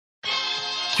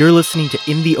You're listening to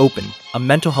In the Open, a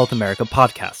Mental Health America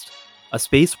podcast, a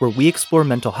space where we explore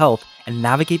mental health and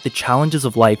navigate the challenges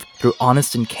of life through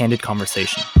honest and candid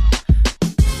conversation.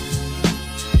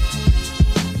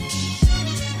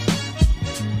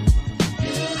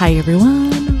 Hi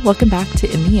everyone, welcome back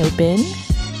to In the Open.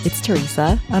 It's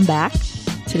Teresa, I'm back.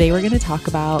 Today we're going to talk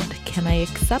about, can I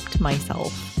accept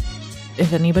myself?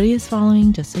 If anybody is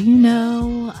following, just so you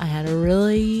know, I had a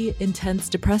really intense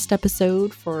depressed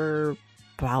episode for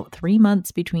about 3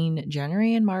 months between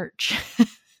January and March.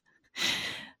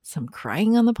 Some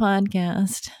crying on the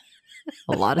podcast,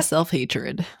 a lot of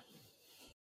self-hatred.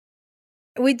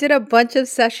 We did a bunch of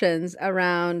sessions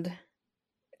around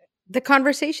the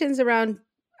conversations around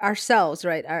ourselves,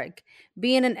 right?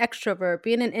 Being an extrovert,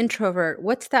 being an introvert,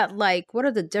 what's that like? What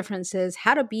are the differences?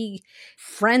 How to be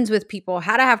friends with people,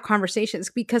 how to have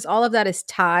conversations, because all of that is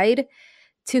tied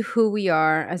to who we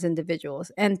are as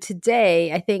individuals. And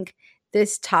today, I think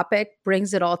this topic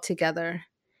brings it all together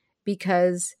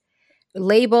because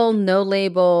label, no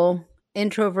label,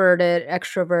 introverted,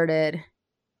 extroverted,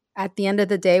 at the end of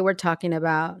the day, we're talking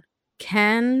about,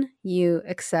 can you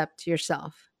accept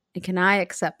yourself? And can I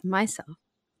accept myself?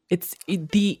 It's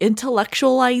the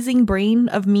intellectualizing brain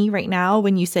of me right now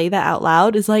when you say that out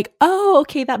loud is like, oh,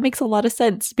 okay, that makes a lot of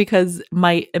sense because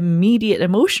my immediate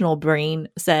emotional brain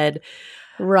said,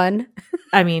 run.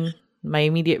 My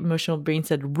immediate emotional brain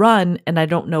said run, and I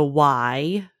don't know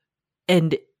why.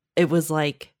 And it was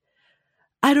like,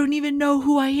 I don't even know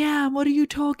who I am. What are you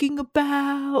talking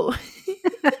about?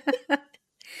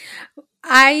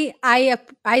 I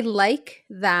like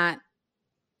that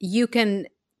you can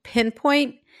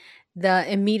pinpoint the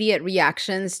immediate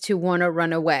reactions to want to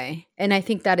run away. And I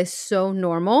think that is so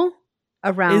normal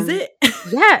around. Is it?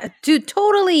 Yeah, dude,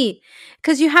 totally.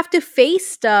 Because you have to face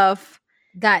stuff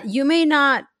that you may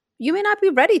not be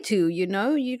ready to,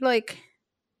 you like,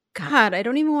 God, I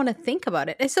don't even want to think about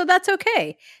it. And so that's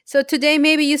okay. So today,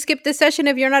 maybe you skip the session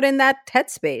if you're not in that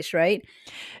headspace, right?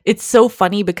 It's so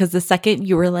funny because the second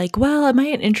you were like, well, am I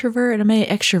an introvert and am I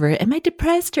an extrovert? Am I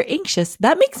depressed or anxious?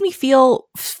 That makes me feel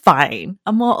fine.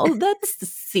 I'm all, oh, that's the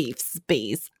safe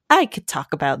space. I could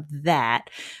talk about that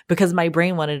because my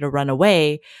brain wanted to run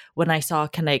away when I saw,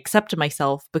 can I accept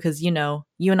myself? Because, you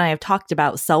and I have talked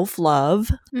about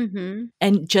self-love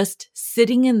and just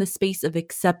sitting in the space of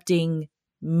accepting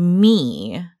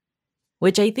me,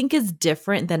 which I think is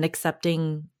different than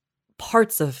accepting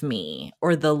parts of me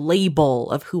or the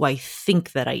label of who I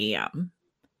think that I am.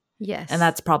 Yes. And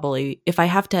that's probably, if I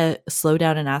have to slow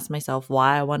down and ask myself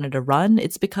why I wanted to run,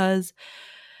 it's because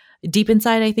deep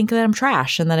inside I think that I'm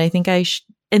trash and that I think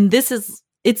and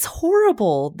it's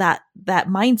horrible, that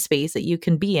mind space that you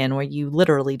can be in where you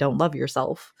literally don't love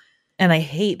yourself. And I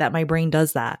hate that my brain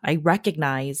does that. I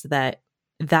recognize that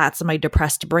that's my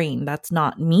depressed brain. That's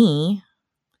not me.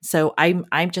 So I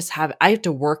have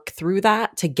to work through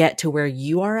that to get to where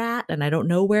you are at. And I don't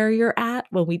know where you're at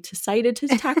when we decided to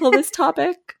tackle this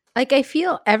topic. Like, I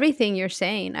feel everything you're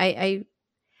saying. I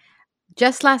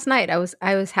just last night I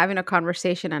was having a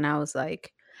conversation and I was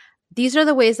like, these are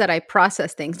the ways that I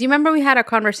process things. Do you remember we had a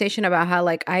conversation about how,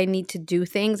 like, I need to do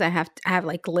things? I have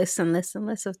like lists and lists and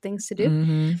lists of things to do.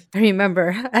 Mm-hmm. I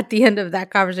remember at the end of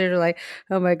that conversation, like,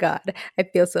 oh my God, I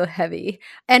feel so heavy.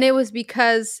 And it was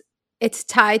because it's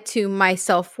tied to my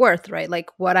self-worth, right? Like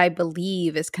what I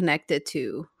believe is connected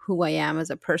to who I am as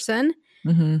a person.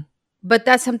 Mm-hmm. But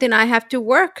that's something I have to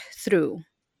work through.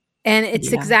 And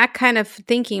it's exact kind of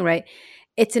thinking, right?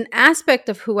 It's an aspect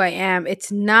of who I am.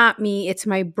 It's not me. It's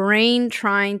my brain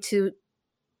trying to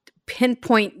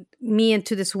pinpoint me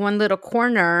into this one little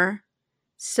corner.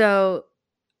 So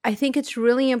I think it's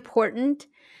really important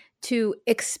to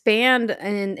expand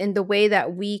in the way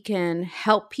that we can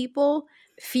help people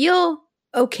feel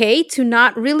okay to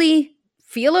not really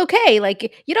feel okay.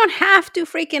 Like, you don't have to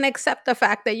freaking accept the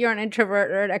fact that you're an introvert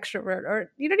or an extrovert,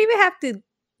 or you don't even have to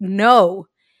know.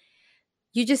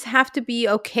 You just have to be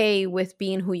okay with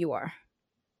being who you are.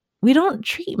 We don't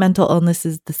treat mental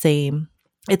illnesses the same.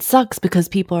 It sucks because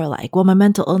people are like, well, my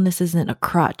mental illness isn't a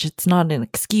crutch. It's not an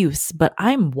excuse. But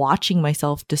I'm watching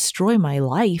myself destroy my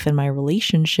life and my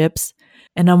relationships.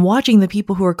 And I'm watching the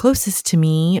people who are closest to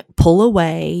me pull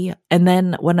away. And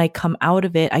then when I come out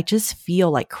of it, I just feel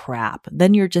like crap.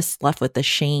 Then you're just left with the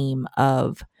shame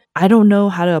of, I don't know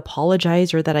how to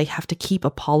apologize, or that I have to keep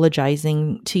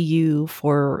apologizing to you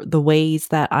for the ways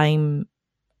that I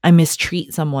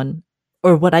mistreat someone,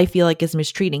 or what I feel like is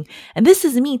mistreating. And this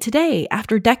is me today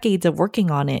after decades of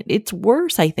working on it. It's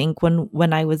worse, I think,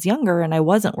 when I was younger and I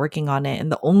wasn't working on it. And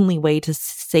the only way to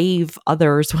save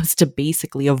others was to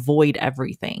basically avoid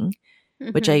everything.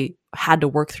 which I had to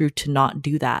work through to not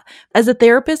do that. As a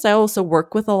therapist, I also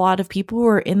work with a lot of people who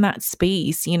are in that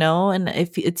space, and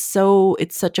if it's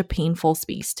such a painful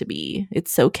space to be.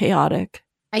 It's so chaotic.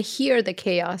 I hear the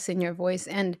chaos in your voice,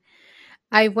 and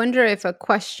I wonder if a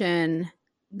question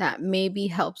that maybe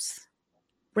helps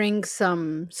bring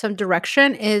some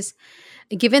direction is,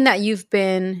 given that you've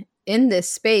been in this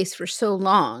space for so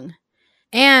long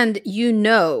and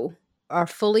are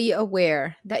fully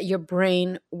aware that your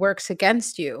brain works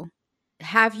against you,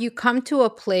 have you come to a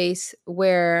place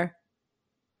where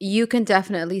you can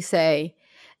definitely say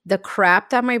the crap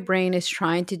that my brain is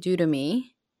trying to do to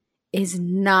me is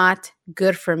not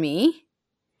good for me,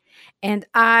 and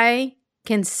I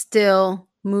can still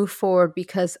move forward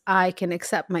because I can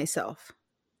accept myself?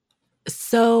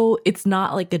 So it's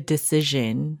not like a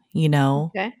decision,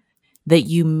 Okay. that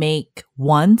you make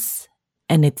once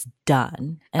and it's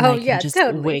done and Oh, I can yeah, just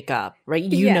totally. wake up, right?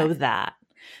 Yeah. That.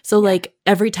 So Yeah. like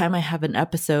every time I have an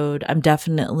episode, I'm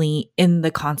definitely in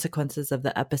the consequences of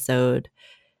the episode.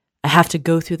 I have to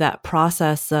go through that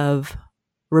process of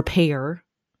repair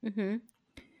Mm-hmm.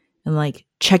 and like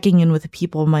checking in with the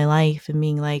people in my life and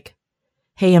being like,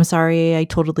 hey, I'm sorry, I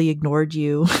totally ignored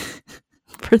you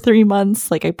for 3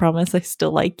 months. Like, I promise I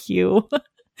still like you.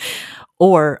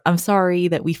 Or I'm sorry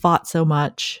that we fought so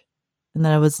much and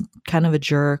that I was kind of a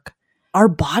jerk. Our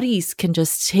bodies can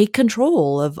just take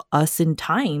control of us in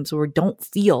times where we don't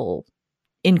feel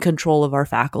in control of our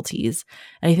faculties.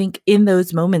 And I think in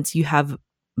those moments, you have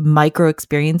micro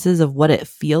experiences of what it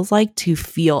feels like to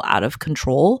feel out of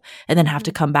control and then have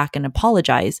to come back and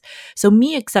apologize. So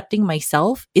me accepting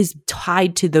myself is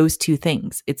tied to those two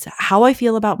things. It's how I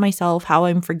feel about myself, how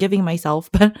I'm forgiving myself,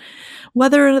 but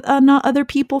whether or not other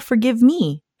people forgive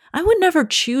me. I would never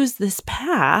choose this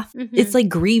path. Mm-hmm. It's like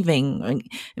grieving.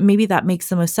 Maybe that makes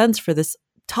the most sense for this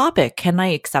topic. Can I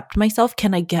accept myself?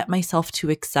 Can I get myself to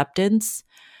acceptance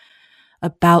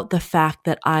about the fact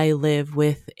that I live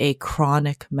with a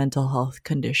chronic mental health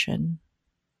condition?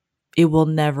 It will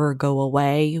never go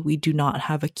away. We do not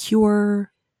have a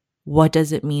cure. What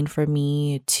does it mean for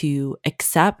me to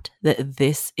accept that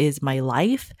this is my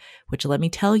life? Which, let me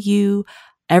tell you,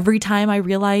 every time I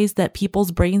realize that people's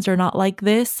brains are not like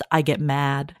this, I get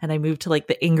mad and I move to like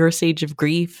the anger stage of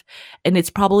grief. And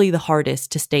it's probably the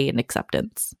hardest to stay in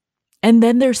acceptance. And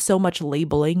then there's so much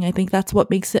labeling. I think that's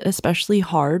what makes it especially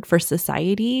hard for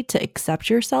society to accept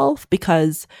yourself,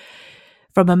 because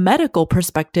from a medical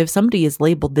perspective, somebody has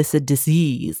labeled this a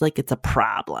disease, like it's a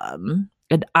problem,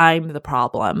 and I'm the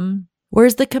problem.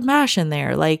 Where's the compassion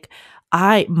there? Like,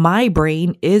 my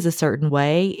brain is a certain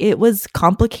way. It was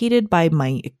complicated by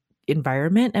my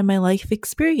environment and my life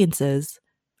experiences.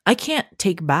 I can't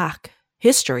take back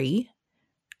history.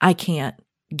 I can't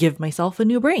give myself a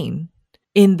new brain.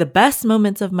 In the best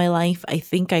moments of my life, I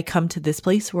think I come to this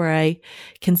place where I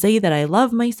can say that I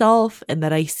love myself and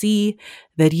that I see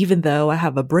that even though I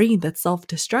have a brain that's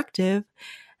self-destructive,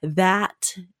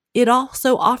 that it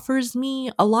also offers me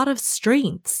a lot of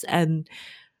strengths and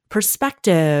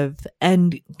perspective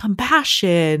and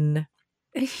compassion.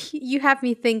 You have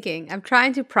me thinking. I'm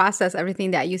trying to process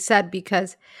everything that you said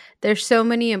because there's so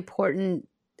many important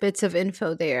bits of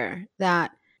info there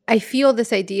that I feel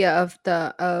this idea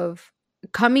of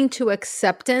coming to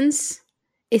acceptance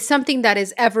is something that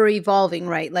is ever evolving,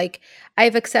 right? Like,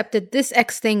 I've accepted this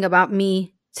X thing about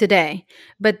me today,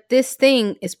 but this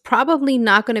thing is probably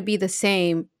not going to be the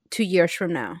same 2 years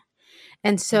from now.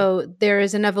 And so there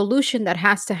is an evolution that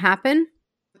has to happen.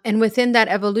 And within that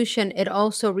evolution, it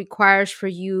also requires for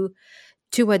you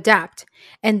to adapt.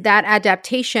 And that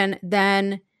adaptation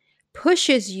then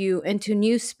pushes you into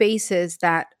new spaces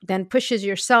that then pushes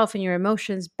yourself and your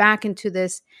emotions back into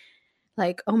this,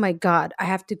 like, oh my God, I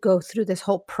have to go through this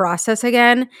whole process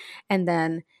again. And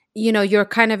then, you're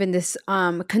kind of in this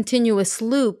continuous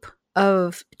loop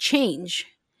of change.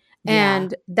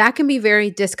 And that can be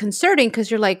very disconcerting because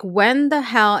you're like, when the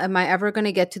hell am I ever going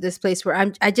to get to this place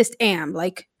where I just am?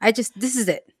 Like, this is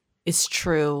it. It's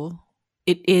true.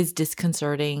 It is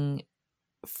disconcerting,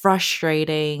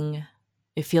 frustrating.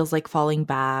 It feels like falling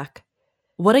back.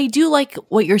 What I do like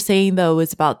what you're saying, though,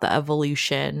 is about the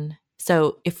evolution.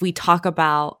 So if we talk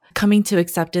about coming to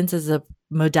acceptance as a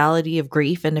modality of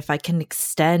grief, and if I can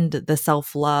extend the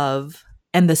self-love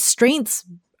and the strengths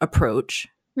approach,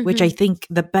 which I think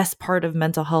the best part of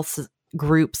mental health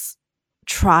groups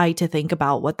try to think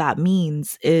about what that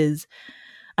means, is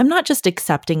I'm not just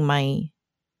accepting my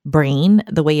brain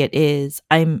the way it is.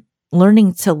 I'm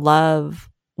learning to love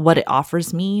what it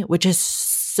offers me, which is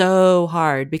so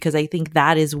hard because I think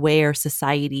that is where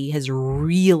society has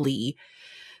really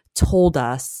told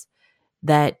us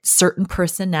that certain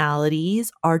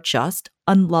personalities are just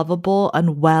unlovable,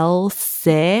 unwell,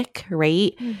 sick,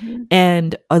 right? Mm-hmm.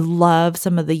 And I love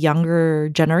some of the younger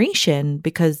generation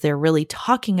because they're really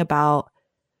talking about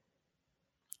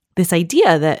this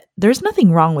idea that there's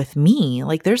nothing wrong with me.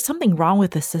 Like there's something wrong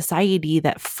with a society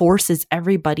that forces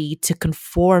everybody to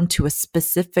conform to a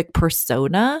specific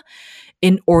persona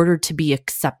in order to be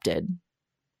accepted,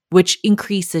 which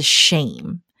increases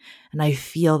shame. And I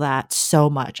feel that so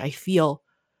much. I feel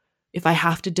if I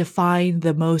have to define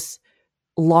the most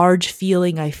large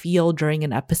feeling I feel during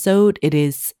an episode, it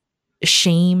is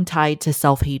shame tied to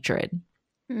self-hatred.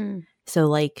 Mm. So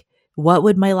like, what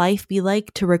would my life be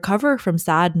like to recover from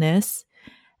sadness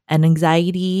and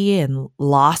anxiety and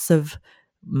loss of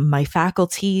my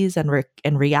faculties and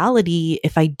reality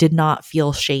if I did not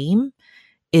feel shame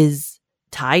is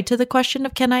tied to the question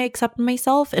of can I accept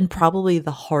myself, and probably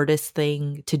the hardest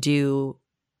thing to do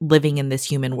living in this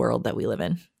human world that we live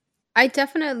in. I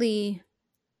definitely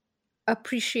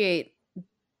appreciate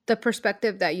the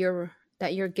perspective that you're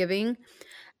giving.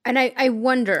 And I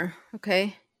wonder,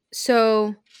 okay,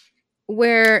 so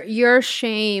where your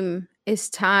shame is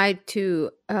tied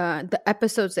to the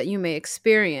episodes that you may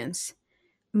experience,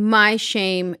 my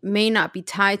shame may not be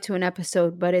tied to an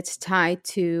episode, but it's tied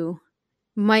to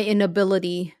my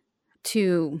inability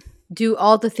to do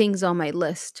all the things on my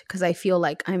list because I feel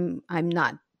like I'm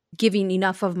not giving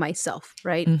enough of myself,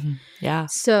 right? Mm-hmm. Yeah.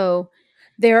 So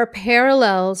there are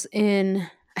parallels in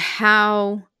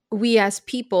how we as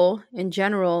people in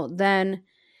general then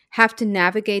have to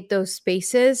navigate those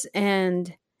spaces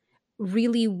and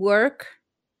really work,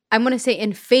 I'm going to say,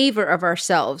 in favor of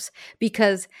ourselves,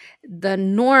 because the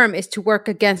norm is to work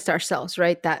against ourselves,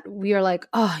 right? That we are like,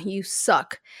 oh, you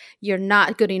suck. You're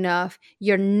not good enough.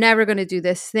 You're never going to do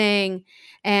this thing.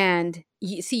 And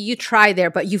you see, you try there,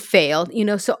 but you failed,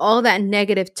 So all that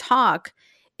negative talk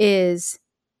is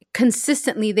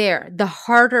consistently there. The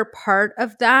harder part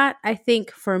of that, I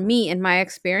think, for me, in my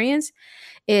experience,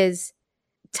 is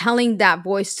telling that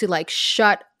voice to like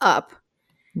shut up.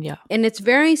 Yeah. And it's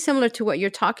very similar to what you're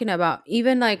talking about.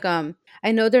 Even like I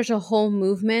know there's a whole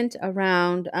movement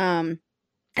around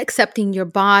accepting your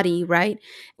body, right?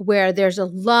 Where there's a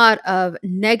lot of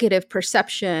negative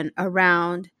perception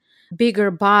around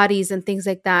bigger bodies and things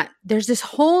like that. There's this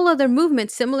whole other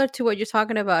movement similar to what you're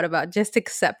talking about just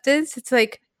acceptance. It's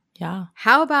like, Yeah.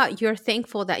 how about you're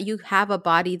thankful that you have a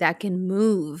body that can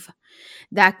move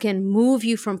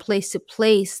you from place to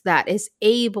place, that is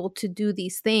able to do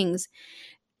these things.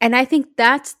 And I think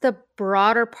that's the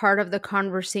broader part of the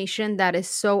conversation that is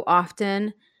so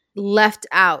often left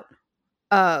out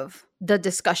of the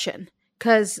discussion,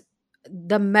 because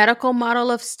the medical model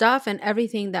of stuff and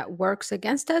everything that works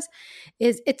against us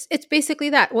is it's basically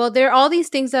that. Well, there are all these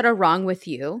things that are wrong with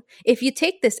you. If you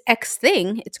take this X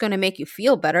thing, it's going to make you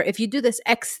feel better. If you do this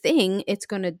X thing, it's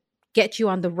going to get you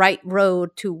on the right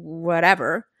road to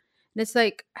whatever. And it's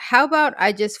like, how about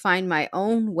I just find my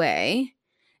own way,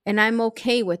 and I'm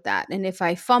okay with that. And if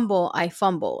I fumble, I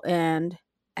fumble. And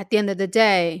at the end of the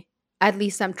day, at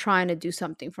least I'm trying to do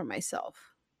something for myself.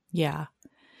 Yeah.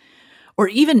 Or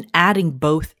even adding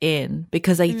both in,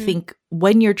 because I think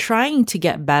when you're trying to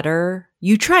get better,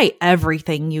 you try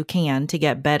everything you can to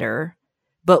get better.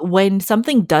 But when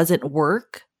something doesn't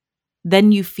work,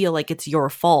 then you feel like it's your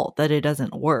fault that it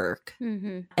doesn't work.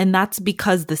 Mm-hmm. And that's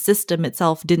because the system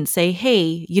itself didn't say,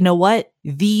 hey, you know what?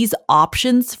 These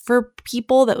options for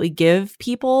people that we give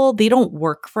people, they don't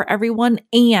work for everyone.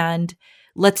 And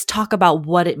let's talk about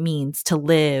what it means to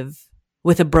live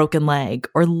with a broken leg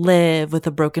or live with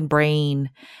a broken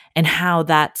brain, and how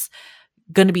that's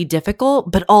going to be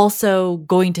difficult, but also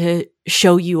going to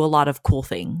show you a lot of cool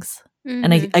things. Mm-hmm.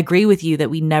 And I agree with you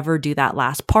that we never do that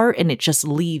last part, and it just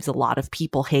leaves a lot of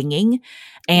people hanging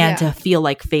and to feel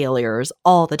like failures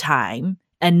all the time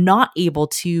and not able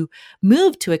to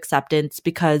move to acceptance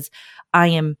because I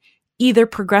am either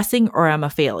progressing or I'm a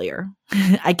failure.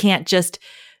 I can't just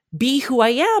be who I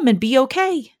am and be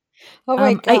okay. Oh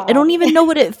my God. I don't even know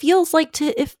what it feels like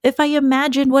to, if I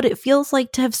imagine what it feels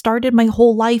like to have started my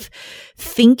whole life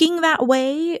thinking that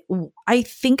way, I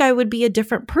think I would be a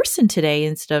different person today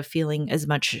instead of feeling as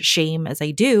much shame as I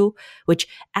do, which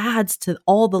adds to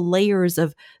all the layers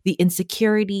of the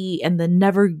insecurity and the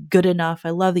never good enough. I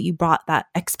love that you brought that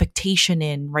expectation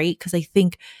in, right? Because I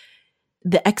think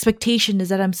the expectation is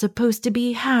that I'm supposed to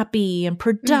be happy and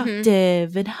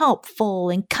productive and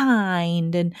helpful and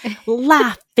kind and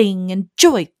laughing and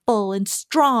joyful and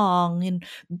strong and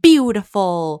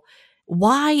beautiful.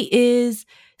 Why is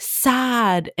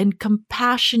sad and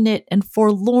compassionate and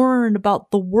forlorn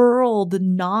about the world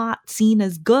not seen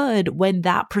as good when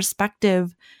that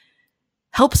perspective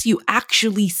helps you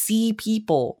actually see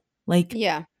people. Like,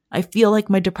 Yeah. I feel like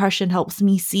my depression helps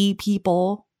me see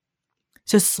people,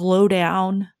 to slow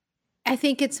down. I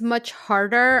think it's much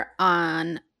harder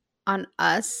on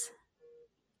us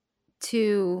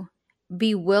to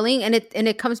be willing, and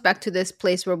it comes back to this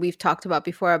place where we've talked about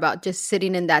before about just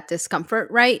sitting in that discomfort,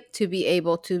 right? To be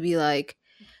able to be like,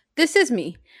 this is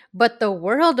me, but the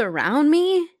world around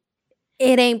me,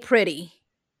 it ain't pretty.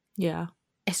 Yeah.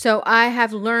 So I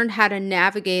have learned how to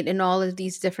navigate in all of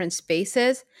these different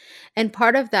spaces. And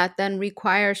part of that then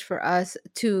requires for us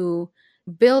to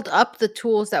build up the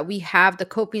tools that we have, the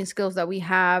coping skills that we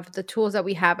have, the tools that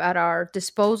we have at our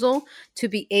disposal to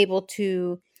be able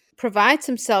to provide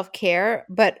some self-care,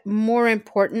 but more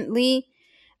importantly,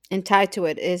 and tied to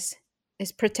it is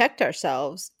protect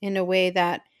ourselves in a way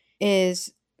that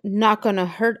is not going to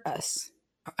hurt us.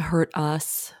 Hurt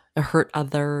us, hurt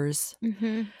others.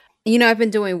 Mm-hmm. You know, I've been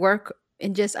doing work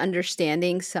in just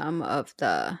understanding some of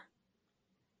the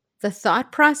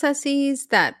thought processes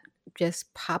that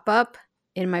just pop up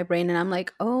in my brain, and I'm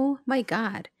like, "Oh my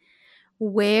God,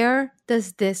 where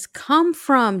does this come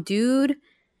from, dude?"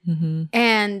 Mm-hmm.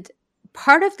 And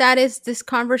part of that is this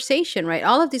conversation, right?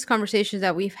 All of these conversations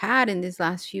that we've had in these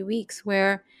last few weeks,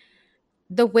 where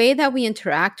the way that we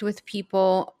interact with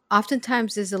people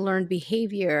oftentimes is a learned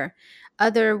behavior.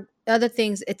 Other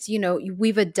things, it's, you know,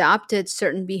 we've adopted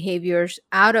certain behaviors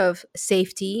out of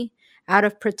safety, out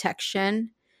of protection.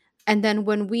 And then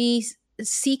when we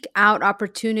seek out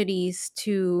opportunities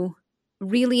to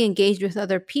really engage with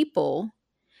other people,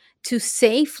 to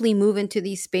safely move into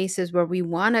these spaces where we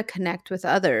want to connect with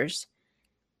others,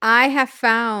 I have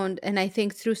found, and I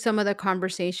think through some of the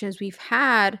conversations we've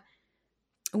had,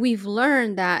 we've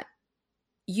learned that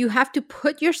you have to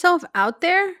put yourself out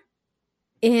there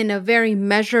in a very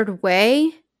measured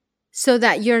way so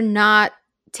that you're not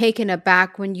taken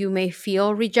aback when you may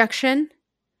feel rejection,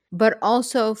 but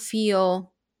also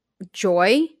feel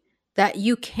joy that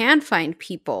you can find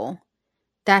people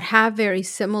that have very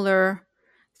similar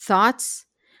thoughts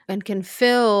and can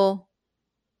fill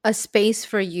a space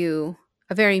for you,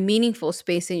 a very meaningful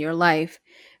space in your life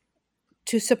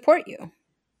to support you.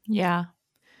 Yeah.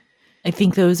 I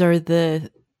think those are the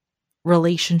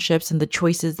relationships and the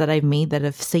choices that I've made that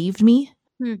have saved me.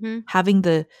 Mm-hmm. Having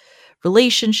the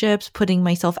relationships, putting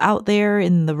myself out there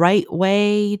in the right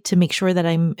way to make sure that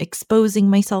I'm exposing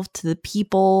myself to the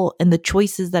people and the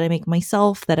choices that I make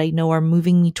myself that I know are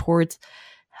moving me towards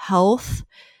health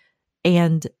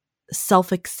and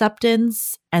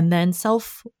self-acceptance, and then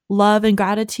self-love and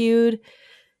gratitude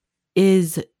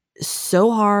is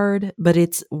so hard, but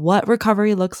it's what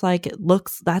recovery looks like.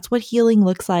 That's what healing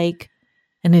looks like.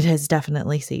 And it has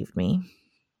definitely saved me.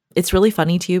 It's really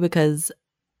funny too, because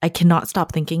I cannot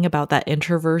stop thinking about that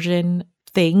introversion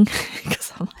thing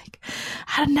because I'm like,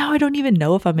 I don't know. I don't even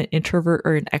know if I'm an introvert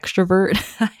or an extrovert.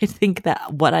 I think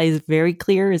that what is very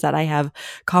clear is that I have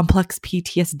complex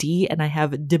PTSD and I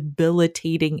have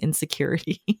debilitating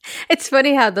insecurity. It's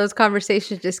funny how those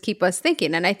conversations just keep us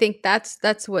thinking, and I think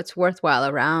that's what's worthwhile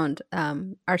around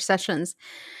our sessions.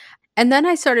 And then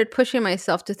I started pushing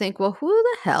myself to think, well, who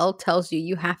the hell tells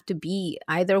you have to be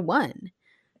either one?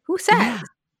 Who says? Yeah.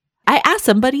 I asked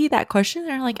somebody that question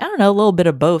and they're like, I don't know, a little bit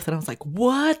of both. And I was like,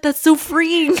 what? That's so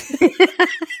freeing.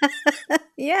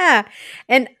 Yeah.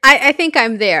 And I think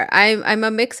I'm there. I'm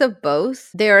a mix of both.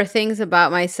 There are things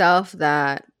about myself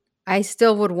that I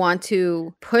still would want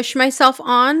to push myself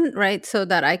on, right? So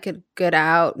that I could get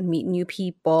out, meet new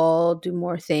people, do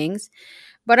more things.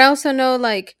 But I also know,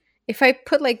 like, if I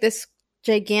put like this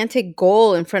gigantic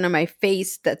goal in front of my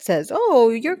face that says, oh,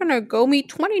 you're going to go meet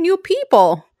 20 new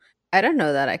people, I don't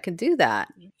know that I could do that.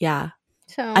 Yeah.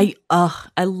 So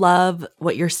I love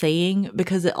what you're saying,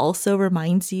 because it also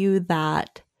reminds you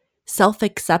that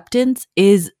self-acceptance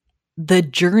is the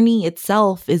journey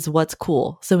itself is what's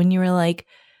cool. So when you were like,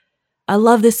 I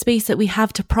love this space that we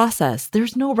have to process.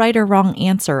 There's no right or wrong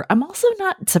answer. I'm also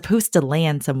not supposed to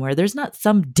land somewhere. There's not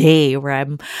some day where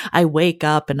I wake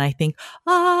up and I think,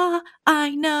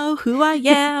 I know who I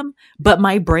am. But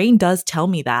my brain does tell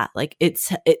me that. Like it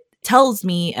tells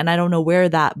me, and I don't know where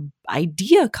that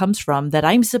idea comes from, that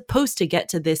I'm supposed to get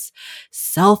to this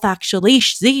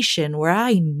self-actualization where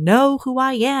I know who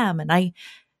I am and I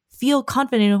feel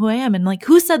confident in who I am. And like,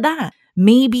 who said that?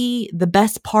 Maybe the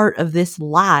best part of this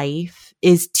life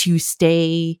is to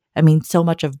stay. I mean, so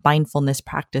much of mindfulness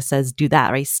practice says do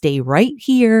that, right? Stay right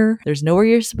here. There's nowhere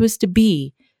you're supposed to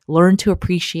be. Learn to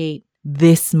appreciate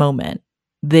this moment,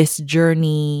 this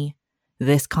journey,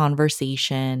 this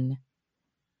conversation.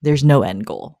 There's no end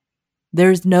goal.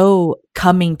 There's no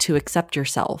coming to accept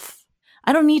yourself.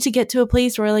 I don't need to get to a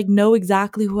place where I like know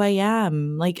exactly who I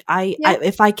am. Like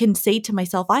if I can say to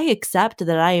myself, I accept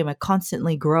that I am a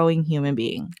constantly growing human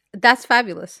being. That's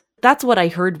fabulous. That's what I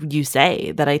heard you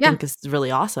say that I think is really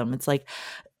awesome. It's like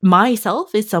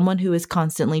myself is someone who is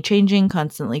constantly changing,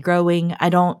 constantly growing.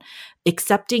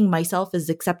 Accepting myself is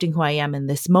accepting who I am in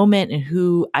this moment and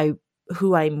who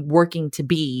I'm working to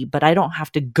be, but I don't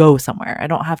have to go somewhere. I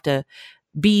don't have to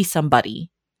be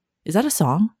somebody. Is that a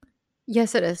song?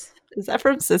 Yes, it is. Is that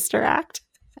from Sister Act?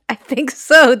 I think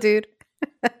so, dude.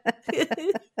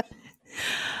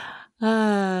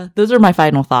 Those are my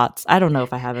final thoughts. I don't know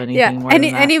if I have anything more.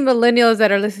 Any millennials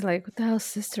that are listening, like, what the hell is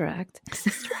Sister Act?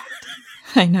 Sister Act.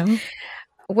 I know.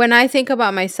 When I think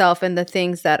about myself and the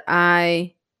things that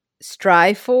I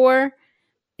strive for,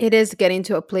 it is getting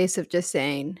to a place of just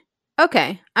saying,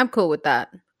 okay, I'm cool with that.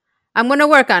 I'm going to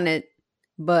work on it,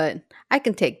 but I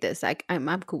can take this.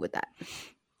 I'm cool with that.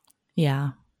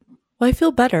 Yeah. Well, I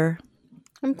feel better.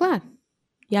 I'm glad.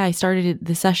 Yeah, I started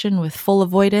the session with full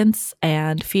avoidance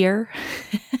and fear.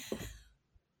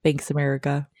 Thanks,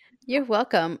 America. You're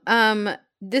welcome.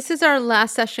 This is our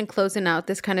last session closing out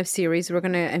this kind of series. We're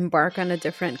going to embark on a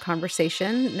different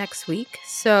conversation next week.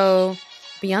 So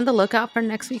be on the lookout for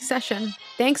next week's session.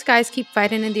 Thanks, guys. Keep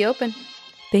fighting in the open.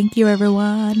 Thank you,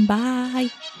 everyone. Bye.